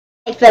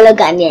Fellow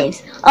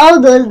Ghanaians, all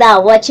those that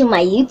are watching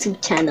my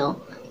YouTube channel,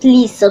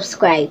 please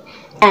subscribe.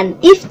 And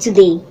if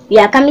today we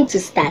are coming to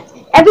start,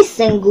 every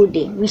single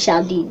day we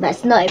shall do it, but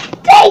it's not.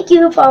 Thank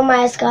you for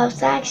my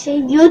Scouts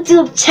Action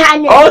YouTube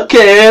channel.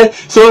 Okay,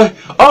 so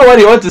all what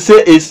you want to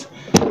say is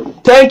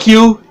thank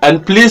you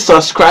and please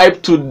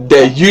subscribe to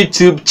the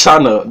YouTube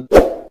channel.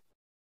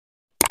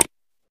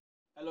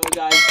 Hello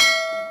guys,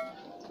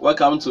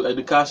 welcome to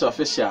Education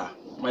Official.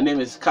 My name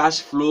is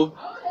Cash Flow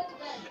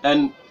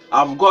and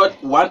I've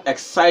got one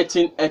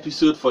exciting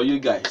episode for you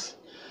guys.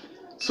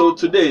 So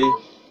today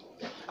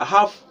I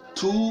have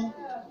two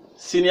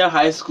senior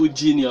high school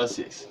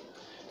geniuses.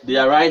 They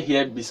are right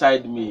here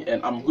beside me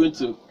and I'm going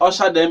to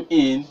usher them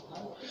in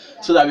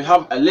so that we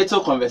have a little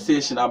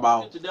conversation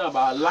about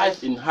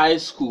life in high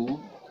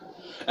school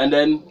and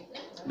then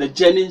the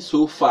journey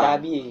so far,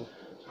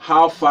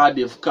 how far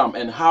they've come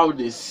and how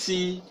they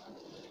see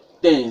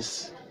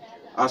things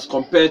as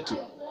compared to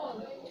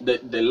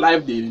the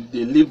life they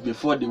lived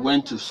before they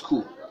went to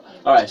school.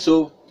 All right,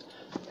 so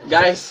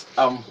guys,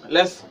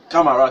 let's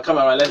come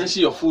around. Let's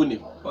see your full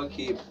name.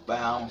 Okay,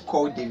 I'm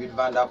called David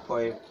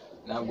Vanderpoel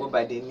and I go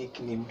by the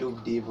nickname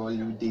Dope Dave or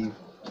Lil Dave.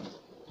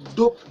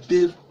 Dope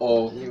Dave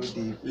or Lil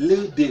Dave.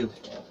 Lil Dave.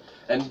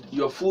 And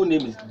your full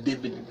name is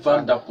David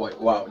Vanderpoel.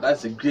 Wow,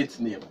 that's a great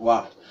name.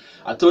 Wow.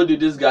 I told you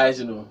this,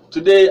 guys,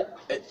 today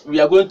we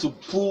are going to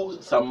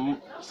pull some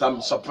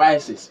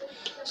surprises.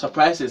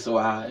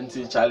 Wow,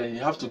 until Charlie, you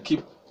have to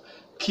keep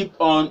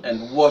on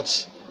and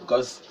watch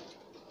because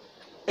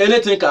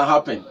anything can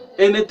happen.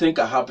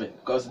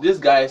 Because these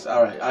guys,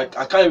 all right,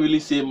 I can't really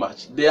say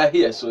much. They are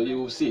here, so you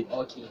will see.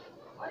 Okay,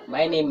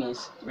 my name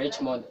is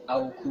Richmond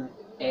Aoku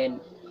and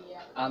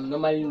I'm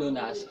normally known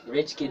as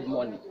Rich Kid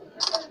Money.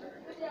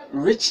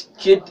 Rich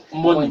Kid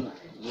Money.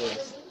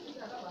 Yes.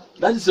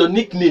 That is your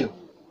nickname.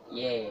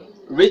 Yeah.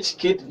 Rich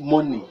Kid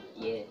Money.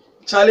 Yeah.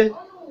 Charlie,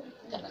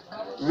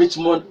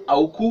 Richmond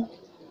Aoku,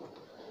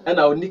 and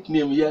our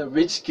nickname here,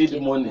 Rich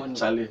Kid Money.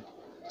 Charlie,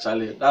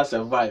 that's a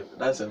vibe.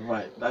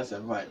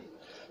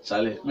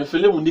 Charlie, me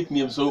feel my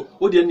nickname, so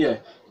what do you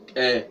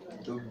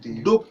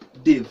Dope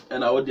Dave,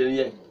 and our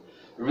here,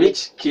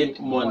 Rich Kid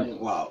Money.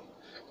 Wow,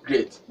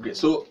 great.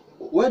 So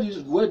where do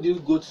you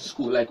go to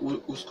school? Like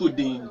school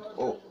doing?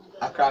 Oh,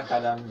 Accra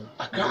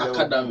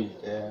Academy.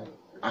 Yeah.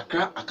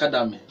 Accra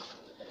Academy.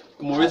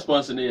 My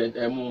response in here,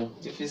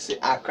 If you say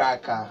Accra,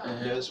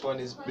 the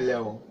response is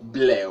Bleo.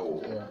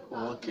 Yeah.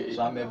 Okay.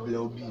 So I'm a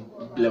Bleo B.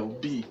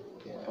 Bleo B.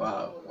 Yeah.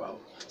 Wow.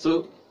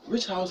 So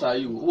which house are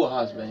you? Who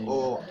house are you?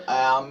 Oh,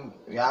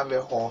 we have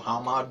a hall,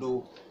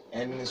 Hamado,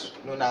 and it's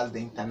known as the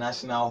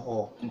International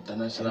Hall.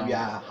 International. We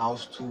are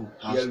house 2.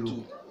 House yellow.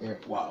 2. Yeah.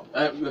 Wow.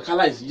 Your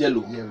color is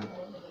yellow. Yellow.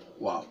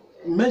 Wow.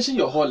 Mention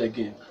your hall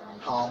again.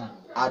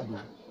 Ado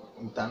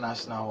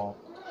International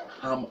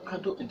Hall.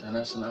 Ado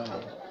International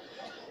Hall.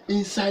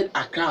 Inside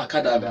Accra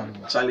Academy.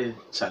 Charlie.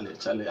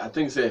 I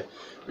think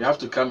we have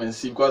to come and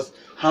see because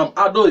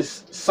Ado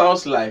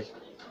sounds like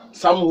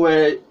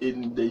somewhere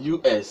in the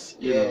US.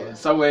 You know,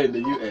 somewhere in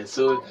the US.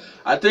 So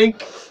I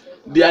think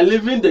they are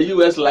living the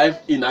US life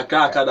in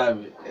Accra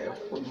Academy.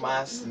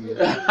 Massive.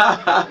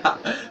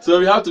 So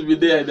we have to be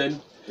there and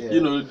then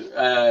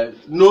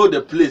know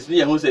the place.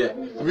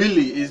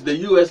 Really, is the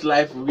US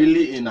life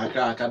really in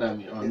Accra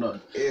Academy or not?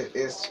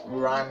 It's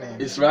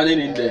running. It's running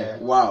in there.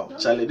 Wow,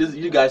 Charlie,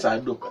 you guys are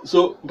dope.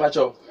 So,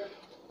 Pacho,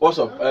 what's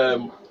up?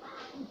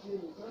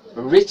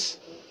 Rich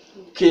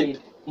Kid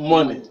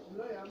Money.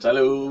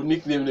 Charlie,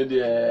 nickname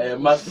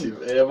massive,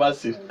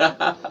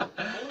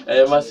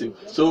 massive.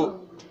 So,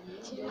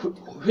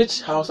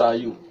 which house are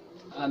you?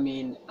 I'm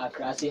in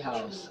Akrasi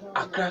House.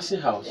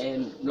 Akrasi House.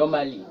 And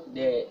normally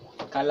the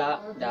color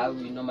that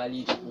we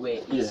normally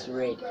wear is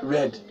red.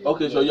 Red.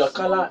 Okay, yes. So your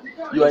color,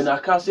 you are in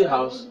Akrasi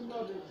House,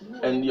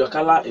 and your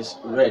color is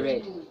red.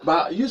 Red.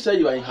 But you say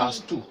you are in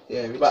house 2.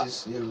 Yeah, which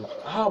is yellow.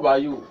 How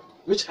about you?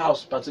 Which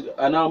house particular?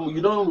 And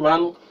you don't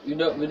run. We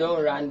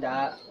don't run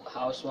that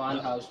house 1,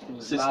 house 2.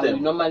 System. But we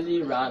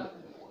normally run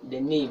the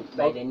name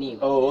by the name.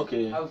 Oh,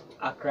 okay. We have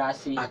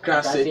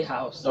Akrasi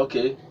House.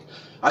 Okay.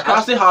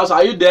 Akrasi House,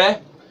 are you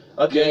there?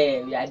 Okay.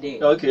 Yeah, we are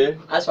there. Okay.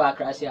 As for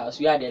Akrasi House,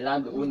 we are the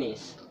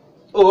landowners.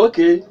 Oh,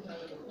 okay.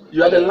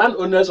 You are the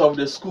landowners of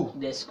the school.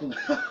 The school.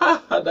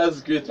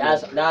 That's great.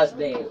 That's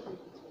the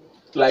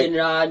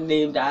general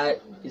name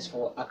that is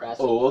for Akrasi.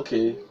 Oh,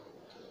 okay.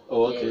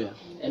 Oh, okay. Yeah.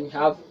 And we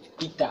have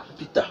Peter.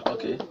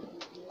 Okay.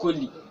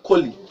 Koli.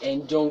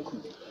 And Jonku.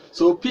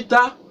 So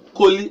Peter,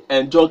 Koli,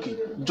 and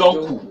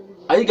Jonku.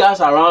 Are you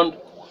guys around?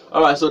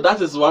 All right. So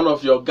that is one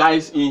of your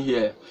guys in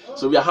here.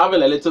 So we are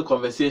having a little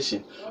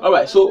conversation. All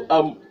right. So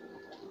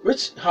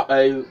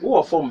who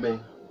are from me?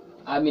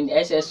 I'm in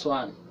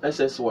SS1.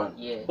 SS1.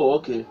 Yeah. Oh,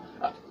 okay.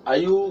 Are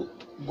you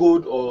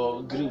gold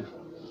or green?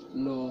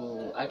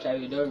 No, actually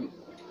we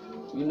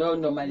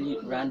don't normally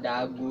run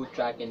that gold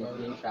track and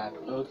green track.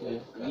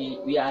 Okay.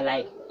 We are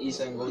like it's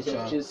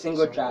a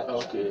single track.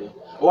 Okay.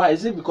 Why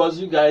is it because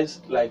you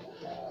guys like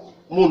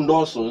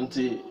Mundoso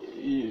until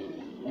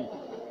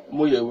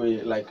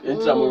like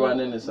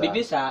running is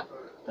Bibisa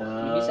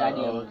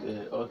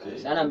Okay.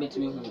 Sana meet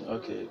me.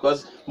 Okay,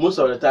 because most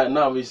of the time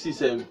now we see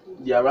say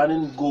they are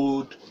running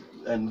gold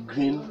and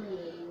green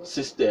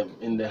system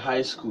in the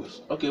high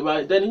schools. Okay,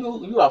 but then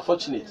you are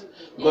fortunate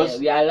because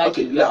we are lucky.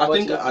 okay, We are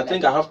I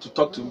think I have to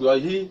talk to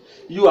because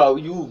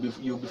you'll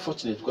be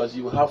fortunate because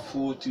you have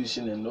full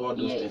tuition and all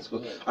those things.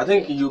 I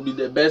think you'll be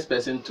the best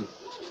person to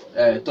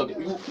talk.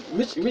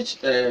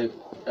 Which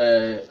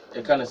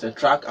kind of say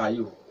track are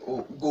you?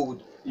 Oh,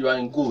 gold. You are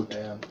in gold.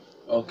 Yeah.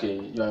 Okay,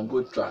 you are in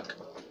good track.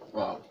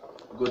 Wow,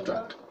 good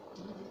track.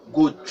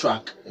 Good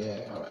track.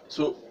 Yeah. All right.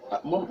 So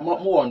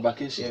more on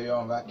vacation. Yeah, we're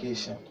on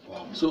vacation.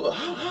 Wow. So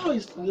how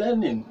is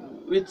learning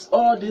with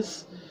all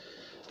this?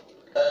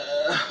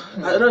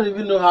 I don't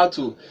even know how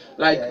to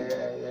like.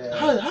 Yeah.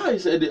 How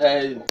is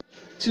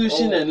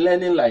tuition and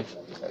learning like?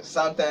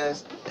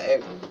 Sometimes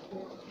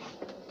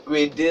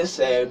with this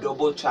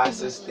double track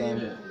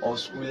system of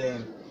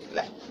schooling,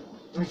 like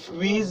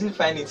we easily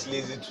find it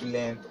lazy to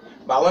learn.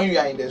 But when you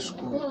are in the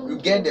school, you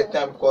get the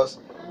time because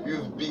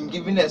you've been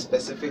given a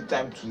specific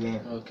time to learn.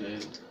 Okay.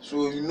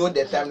 So you know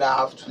the time that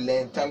I have to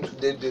learn, time to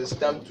do this,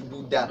 time to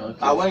do that. Okay.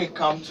 But when you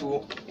come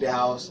to the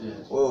house,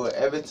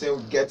 everything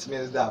gets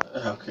messed up.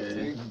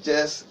 Okay. You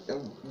just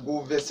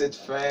go visit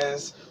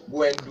friends,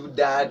 go and do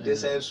that,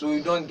 this, and so you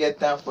don't get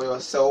time for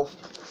yourself.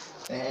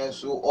 And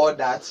so all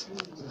that,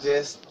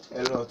 just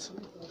a lot.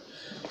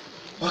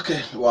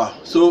 Okay. Wow.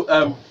 So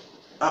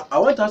I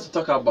want us to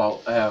talk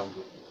about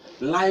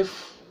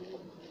life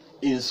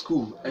in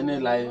school and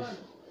then life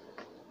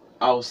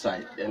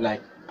outside,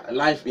 like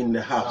life in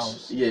the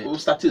house. Yeah, we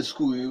started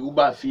school.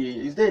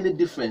 Is there any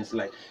difference?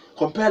 Like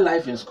compare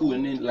life in school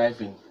and then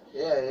life in.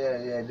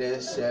 Yeah.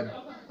 There's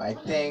I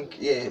think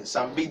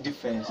some big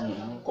difference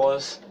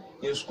because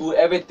in school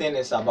everything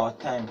is about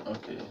time.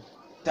 Okay.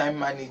 Time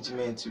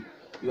management.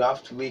 You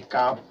have to wake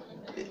up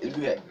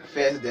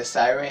first the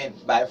siren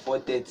by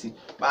 4:30.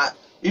 But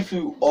if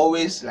you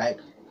always like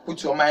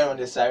put your mind on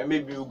the siren,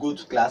 maybe you go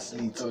to class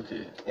late.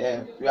 Okay.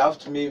 Yeah, you have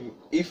to maybe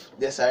if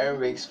the siren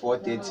wakes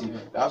 4:30, you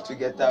have to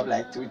get up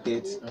like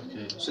 3:30.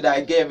 Okay. So that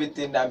I get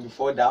everything done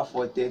before that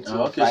 4:30.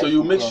 Okay, so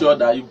you make sure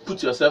that you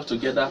put yourself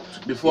together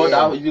before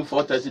that even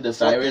 4:30 the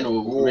siren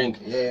will ring.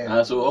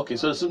 Yeah. So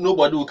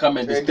nobody will come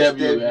and disturb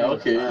you. Yeah,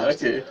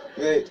 okay.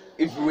 Yeah,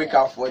 if you wake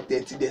up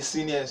 4:30, the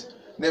seniors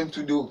them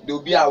to do they'll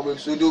be awake,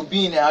 so they'll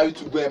be in a hurry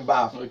to go and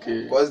bath.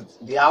 Okay. Because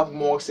they have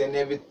mocks and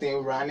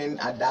everything running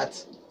at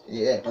that.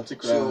 Yeah.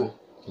 Particular. So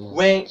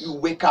when you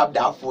wake up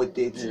that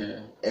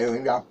 4:30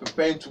 and you are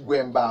preparing to go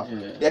and bath,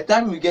 the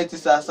time you get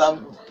is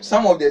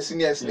some of the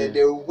seniors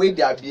the way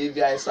their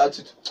behavior is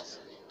started.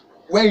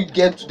 When you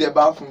get to the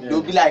bathroom,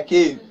 they'll be like,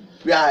 hey,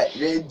 you're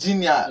a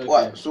junior.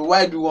 Okay. So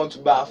why do you want to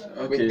bath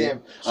with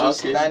them? So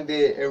stand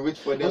there and wait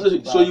for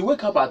them. So you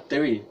wake up at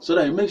 3 so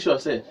that you make sure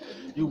say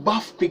you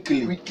bath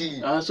quickly.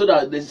 So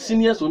that the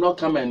seniors will not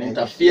come and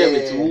interfere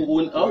with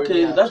you.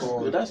 Okay,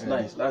 that's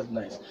nice. That's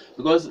nice.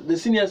 Because the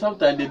seniors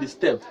sometimes they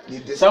disturb.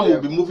 Some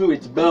will be moving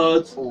with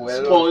belts,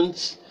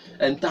 sponge,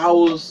 and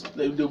towels.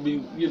 They'll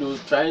be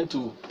trying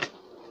to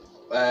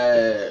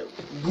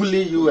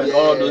bully you and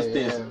all those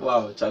things.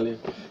 Wow, Charlie.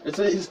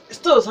 It's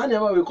still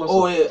something we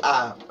consider.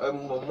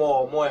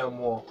 More and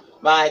more.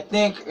 But I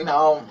think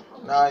now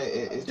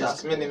it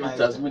has minimized.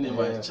 It has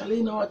minimized. Charlie,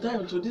 in our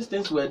time, so these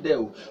things were there.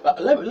 But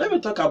let me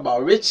talk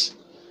about rich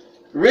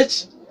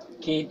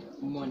kid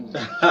money.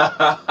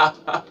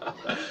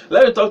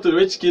 Let me talk to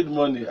rich kid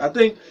money. I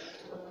think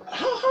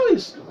how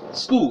is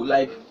school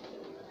like?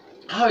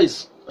 How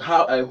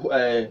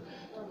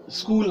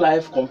school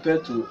life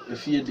compared to a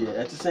few days?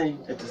 It's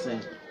the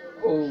same.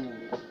 Oh,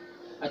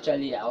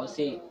 actually, I would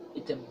say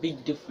it's a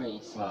big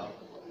difference. Wow.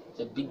 It's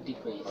a big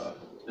difference. Wow.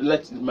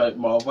 Let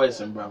my voice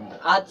and Brahmo.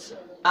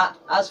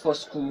 As for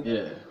school,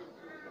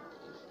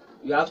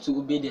 you have to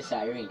obey the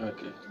siren.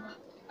 Okay.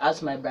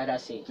 As my brother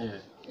said,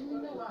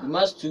 you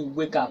must to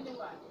wake up.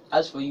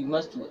 As for you,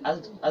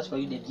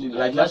 the junior,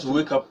 like you must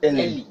wake up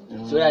early.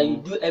 So that you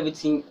do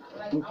everything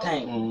in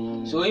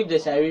time. So if the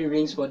siren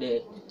rings for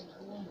the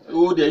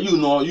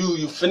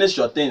you finish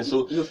your thing,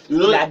 so you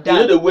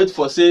don't wait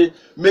for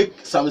make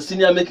some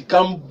senior make it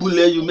come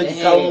bully you, make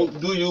it come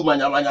do you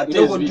manya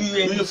things.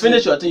 You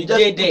finish your thing, you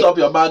just put up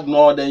your bag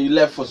now, then you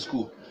left for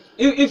school.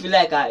 If you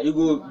like you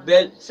go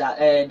bed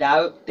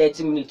that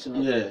 30 minutes.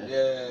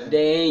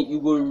 Then you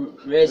go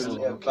rest.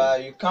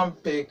 But you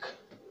can't pick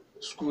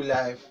school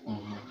life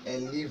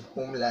and leave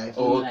home life.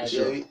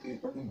 You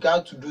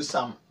got to do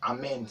some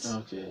amends.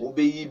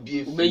 Obey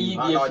from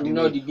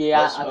now the day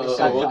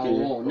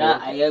after now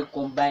I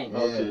combine.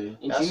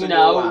 Into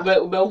now they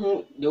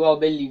will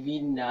be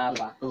living now.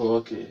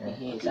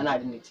 It's an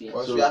identity.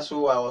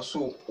 So I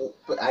also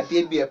I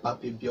did be a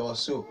papi be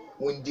also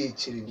one day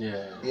chilling.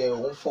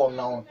 One form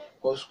now.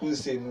 Because school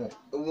say no, it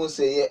won't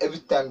say every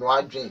time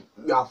you drink,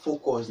 you are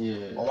focused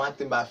on one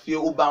thing. But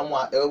feel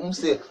Obama, it won't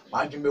say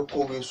I drink me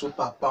cold so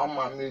papa,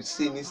 mommy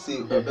say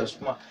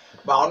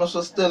but also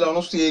still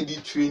also the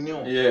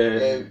training.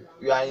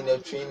 You are in a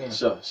training.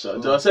 Sure.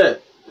 Just say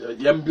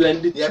you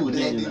blend it too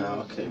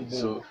now. Okay.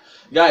 So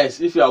guys,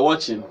 if you are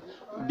watching,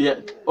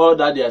 all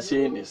that they are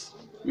saying is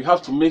we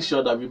have to make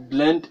sure that we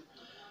blend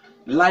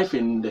life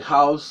in the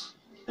house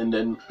and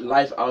then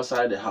life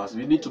outside the house.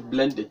 We need to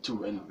blend the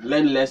two and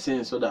learn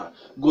lessons so that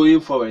going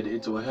forward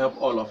it will help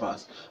all of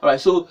us. All right,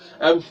 so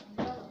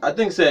I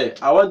think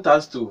I want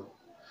us to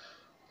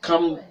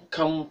calm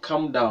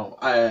down.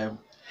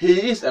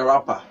 He is a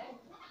rapper.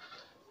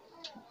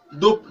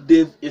 Dope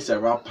Dave is a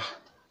rapper.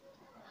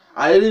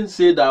 I didn't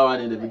say that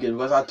one in the beginning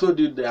because I told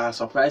you there are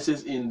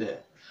surprises in there.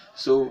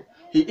 So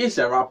he is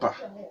a rapper,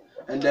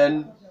 and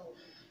then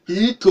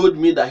he told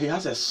me that he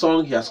has a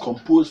song he has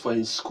composed for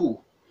his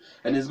school,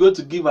 and he's going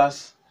to give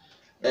us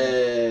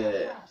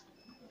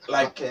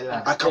like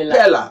a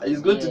cappella. He's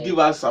going to give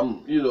us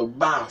some,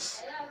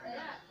 bars.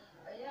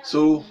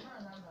 So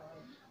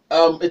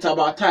it's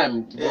about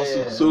time.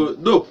 So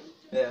Dope.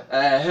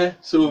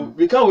 So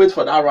we can't wait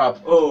for that rap.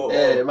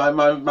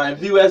 My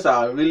viewers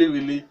are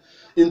really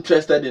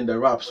interested in the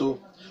rap. So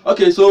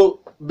okay, so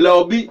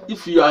Bleobi,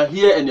 if you are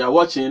here and you are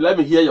watching, let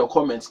me hear your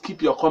comments.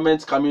 Keep your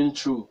comments coming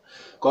through,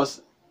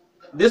 because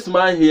this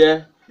man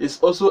here is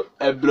also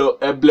a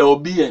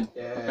Bleobian.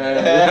 A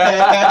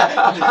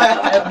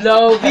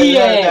Bleobian.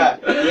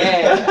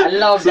 Yeah, I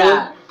love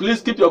that.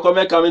 Please keep your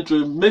comment coming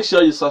through. Make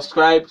sure you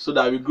subscribe so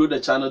that we grow the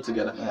channel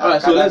together. All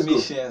right, so let's go.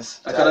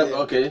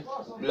 Okay.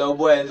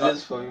 Bleoboy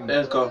exists for you.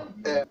 Let's go.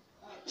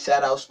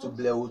 Shout outs to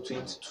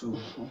Bleo22.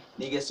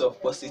 Niggas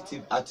of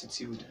positive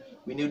attitude.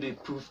 We need the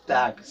proof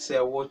tag. Say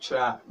what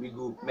try. We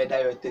go medal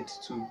your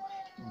 32.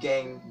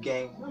 Gang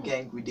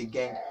with the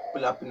gang.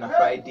 Pull up on a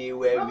Friday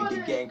where with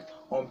the gang.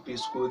 On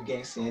school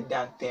gang saying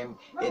damn them.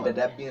 Yeah,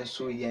 that being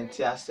so yeah,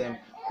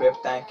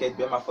 prep time kid,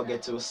 be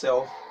forget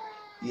yourself.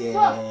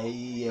 Yeah.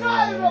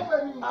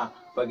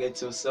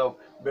 Forget yourself,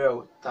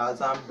 bro.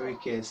 1,000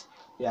 breakers.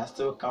 We are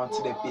still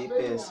counting the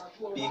papers.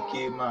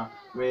 PK man,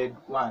 red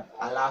one.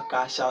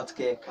 Alaka shout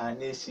care,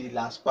 Kaneshi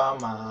Las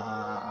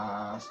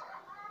Palmas.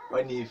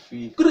 When you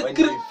free, Bleobi,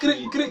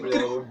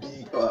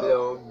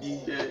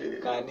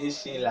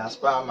 Kaneshi Las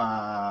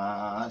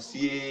Palmas.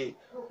 Yeah.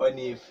 When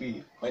you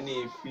free,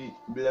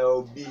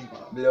 Bleobi.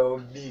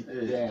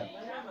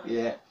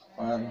 Yeah.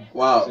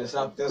 Wow.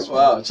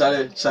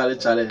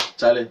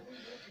 Charlie.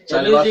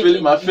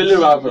 My feeling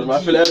rapper. My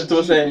feeling it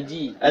was saying.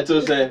 What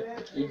you say?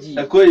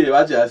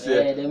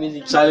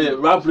 Charlie,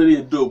 rap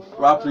really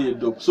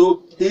dope.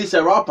 So he's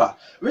a rapper.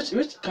 Which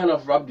kind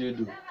of rap do you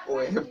do?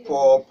 Hip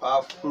hop,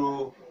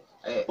 Afro.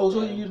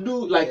 So you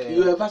do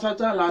you're a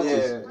versatile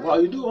artist. Yeah. Wow,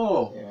 you do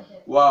all. Yeah.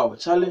 Wow,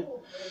 Charlie.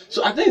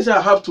 So I think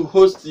I have to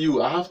host you.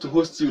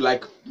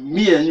 Like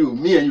me and you,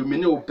 me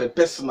know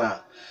personal.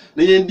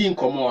 They didn't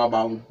come on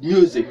about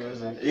music.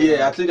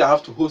 Yeah, I think I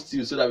have to host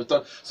you so that we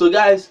talk. So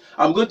guys,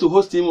 I'm going to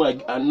host him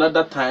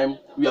another time.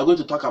 We are going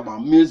to talk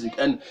about music,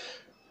 and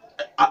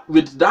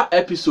with that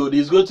episode,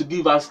 he's going to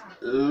give us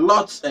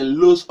lots and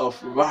loads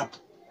of rap.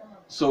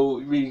 So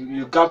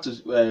you got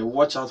to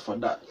watch out for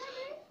that.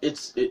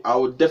 I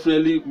will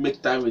definitely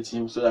make time with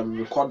him so that we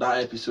record that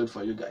episode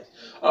for you guys.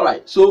 All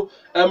right, so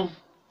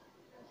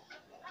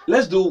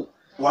let's do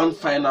one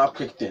final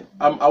quick thing.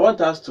 I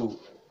want us to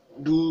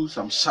do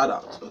some shout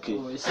outs,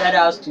 okay? Shout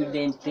outs to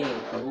Dente.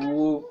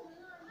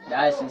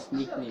 That's his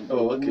nickname.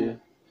 Okay.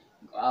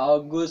 Our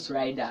Ghost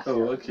Rider.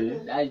 Okay.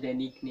 That's the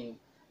nickname.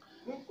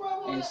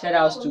 And shout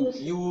outs to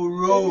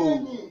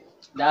Euro.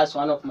 That's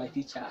one of my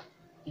teacher.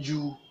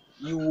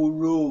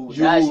 Euro.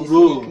 That's his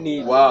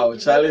nickname. Wow,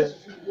 Charlie.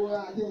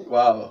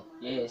 Wow.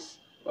 Yes.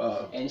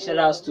 Wow. And shout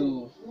outs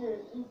to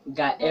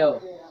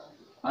Gael,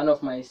 one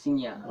of my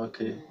senior.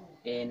 Okay.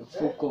 And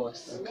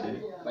Focus.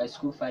 Okay. My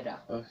school father.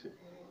 Okay.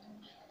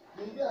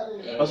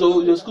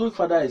 Also, your school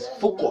father is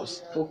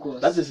Focus.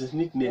 Focus. That is his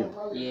nickname.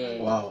 Yeah.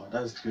 Wow,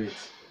 that's great.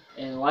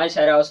 And one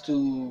shout outs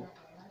to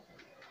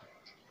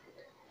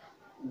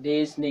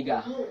this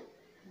nigga,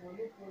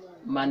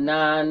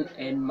 Manan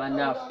and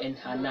Manaf and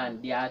Hanan.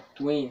 They are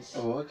twins.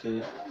 Oh,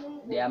 okay.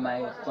 They are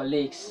my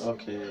colleagues.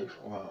 Okay.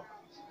 Wow.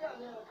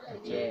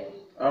 Okay.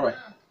 Yeah. All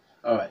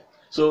right.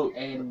 So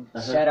and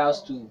shout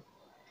outs to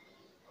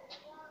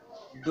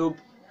Dope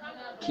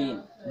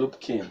King.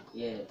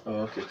 Yeah.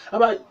 Oh, okay.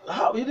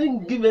 How you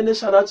didn't give any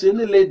shout out to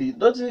any lady?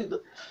 Don't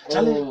you?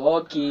 Oh,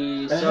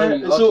 okay.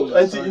 Sorry. So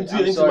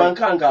into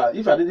Mankanga,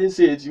 if I didn't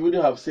say it, you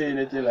wouldn't have said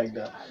anything like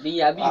that.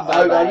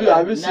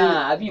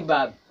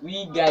 Abibab,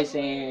 we guys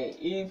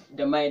if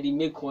the mind they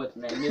make hot,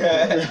 man.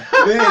 The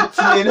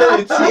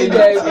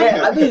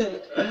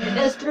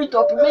street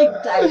up make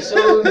time.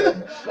 So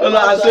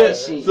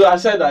I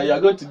said that you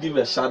are going to give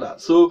a shout out.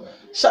 So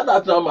shout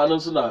out now, man.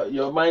 Also now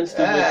your mind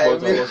still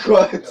make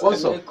hot.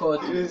 What's up?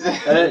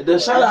 The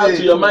shout out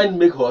to your mind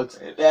make hot.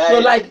 So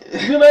like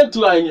women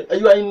too are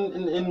you are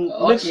in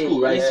mixed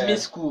school, right? It's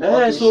mixed school.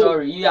 Okay, so,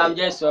 sorry. I'm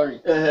just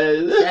sorry. Shout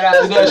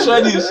out to the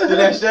studies.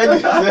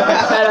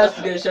 Shout out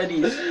to the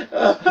studies.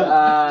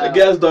 The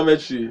girls'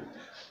 dormitory.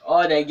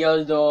 All the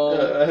girls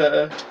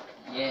don't.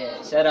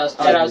 Yeah. Shout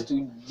out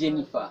to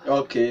Jennifer.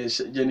 Okay,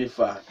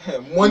 Jennifer.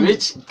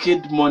 Rich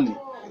kid money.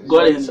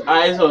 God has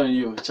eyes on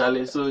you,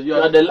 Charlie. So you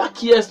are the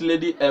luckiest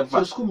lady ever.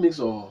 So school mix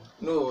or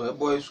No, a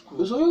boys'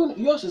 school. So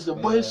yours is a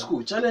boys'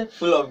 school, Charlie.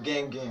 Full of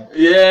gang.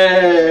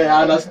 Yeah,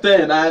 I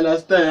understand.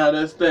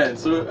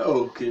 So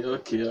okay.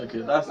 That's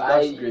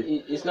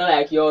great. It's not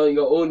like your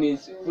own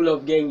is full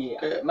of gang.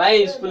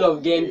 Mine is full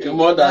of gang.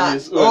 More than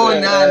his own. Oh,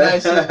 nah,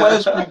 it's a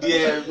boys' school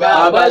there.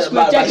 Boys'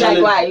 school, check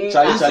like why?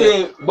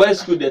 Charlie, boys'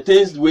 school, the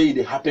things way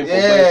they happen for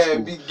boys'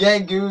 school. Big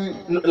gang.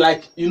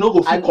 Like you know,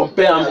 go fit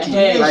compare them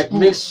to like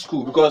mixed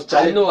school because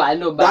Charlie, I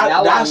know,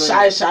 but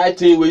that shy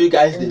thing where you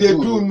guys they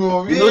do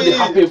no, you know they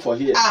happen for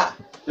here.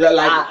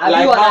 Yeah,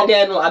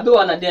 I be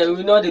one of them.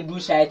 We know they do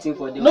shy thing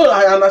for them. No,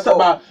 I understand,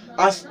 but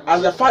as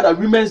a father,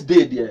 Women's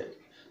Day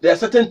there are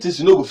certain things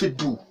you know go fit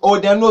do. Oh,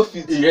 they are no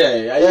fit.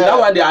 Yeah. That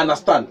one they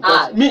understand.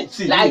 Me,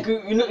 see, like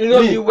me, you know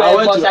you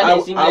wear box and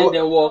they sing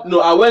then walk. No,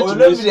 I went to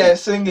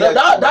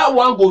that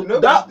one go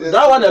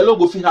that one alone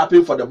go fit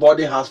happen for the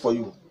boarding house for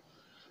you,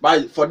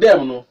 but for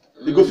them no.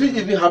 It go fit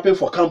even happen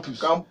for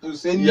campus.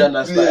 Any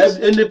place.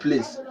 Any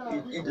place.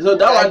 So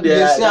that one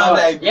there. I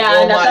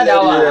understand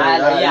that one.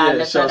 I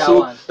understand that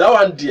one. So that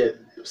one there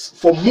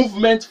for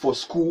movement for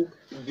school.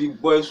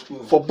 Big boys'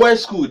 school. For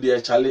boys' school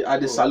there, Charlie,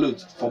 at the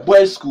salute. For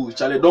boys' school,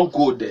 Charlie, don't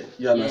go there.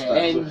 You understand?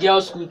 And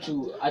girls' school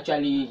too.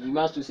 Actually, you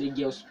must to say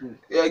girls' school.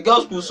 Yeah,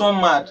 girls' school so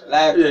mad.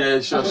 Like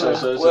sure.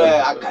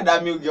 Well,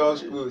 academic girls'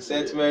 school,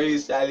 St.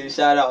 Mary's, Charlie,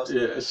 shout out.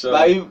 Yeah, sure.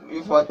 But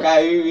if for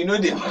Kai, you know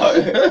the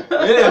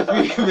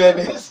free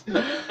minutes.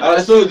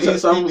 So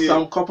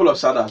some couple of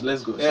shout outs.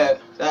 Let's go. Yeah,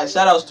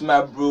 shout outs to my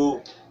bro,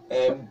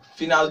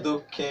 Finals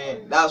Dope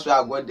King. That's where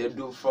I got the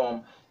do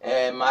from.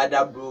 My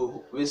other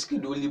bro, Whiskey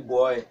Dolly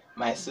Boy,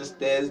 my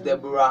sisters,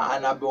 Deborah,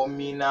 Annabelle,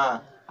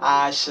 Mina,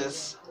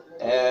 Ashes,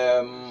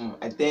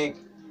 I think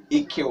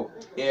EQ.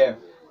 Yeah.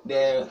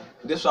 Then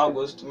this one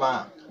goes to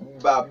my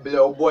Black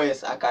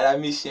Boys,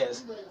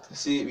 academicians.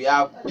 See, we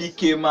have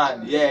PK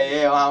man,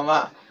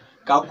 mama,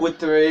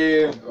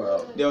 Kakotre,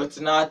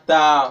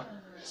 Deltinata,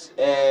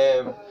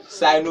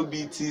 Sino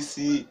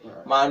BTC,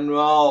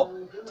 Manuel,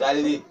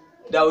 Charlie.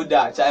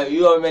 Dauda,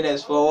 you are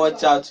menace for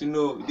watch out to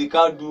know they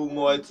can't do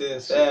more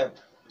things.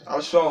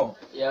 I'm sure.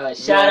 Yeah,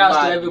 shout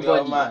out to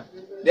everybody.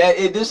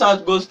 Then this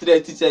one goes to the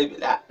teacher,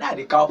 nah,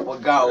 they can't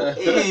forget.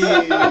 Hey,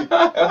 I'm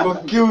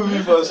gonna kill me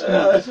for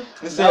school.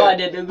 They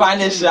say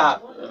Punisher,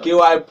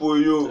 KY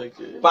Poyo,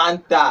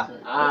 Panther.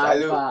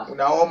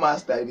 Now one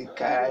master the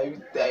car.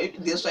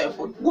 This one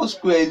for go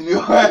school.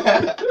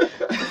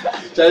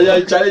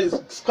 Charlie,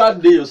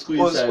 squad day your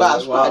school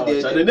inside. Squad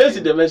day. Charlie, they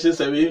see the mention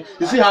say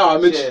you see how I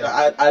make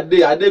I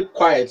did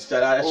quiet.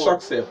 Charlie, I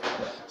shock self.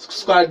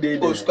 Squad day.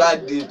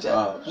 Squad day.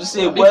 You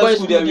say boys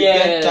school there we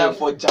get time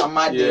for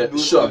Jama. Yeah,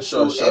 sure.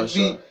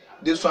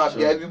 This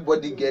one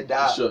everybody get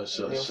that. Sure.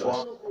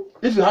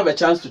 If you have a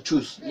chance to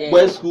choose,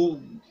 boys school,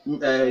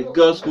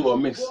 girls school or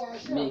mix.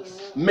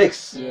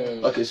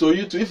 Yeah. Okay, so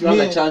you two, if you have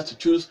a chance to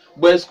choose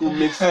boys school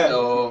mix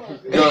or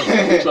girls,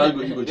 which one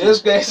you go choose?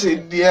 This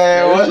question, which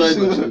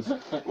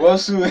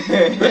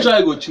one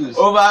you go choose?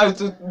 Over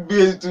to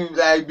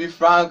be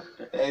frank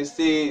and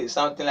say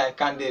something like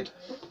candid.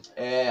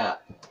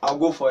 I'll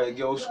go for a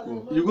girls'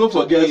 school. You go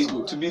for girls'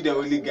 school to be the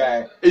only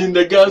guy in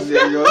the girls'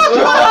 school.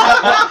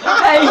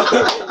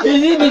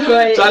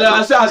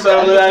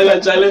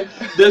 Charlie,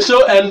 the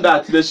show end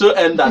that.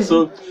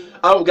 So,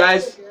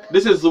 guys,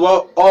 this is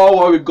all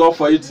what we got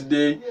for you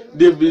today.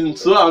 They've been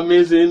so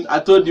amazing.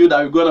 I told you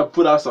that we're gonna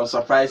put out some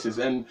surprises,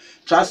 and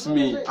trust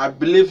me, I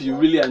believe you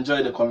really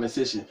enjoyed the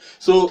conversation.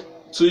 So,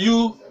 to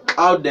you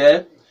out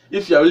there,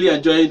 if you're really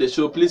enjoying the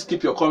show, please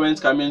keep your comments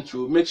coming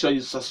through. Make sure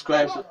you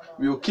subscribe.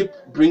 We will keep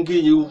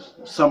bringing you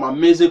some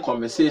amazing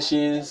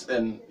conversations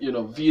and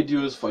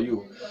videos for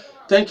you.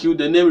 Thank you.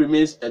 The name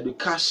remains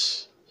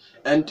Educash,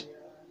 and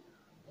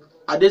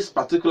at this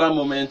particular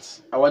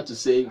moment, I want to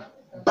say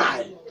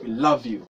bye. We love you.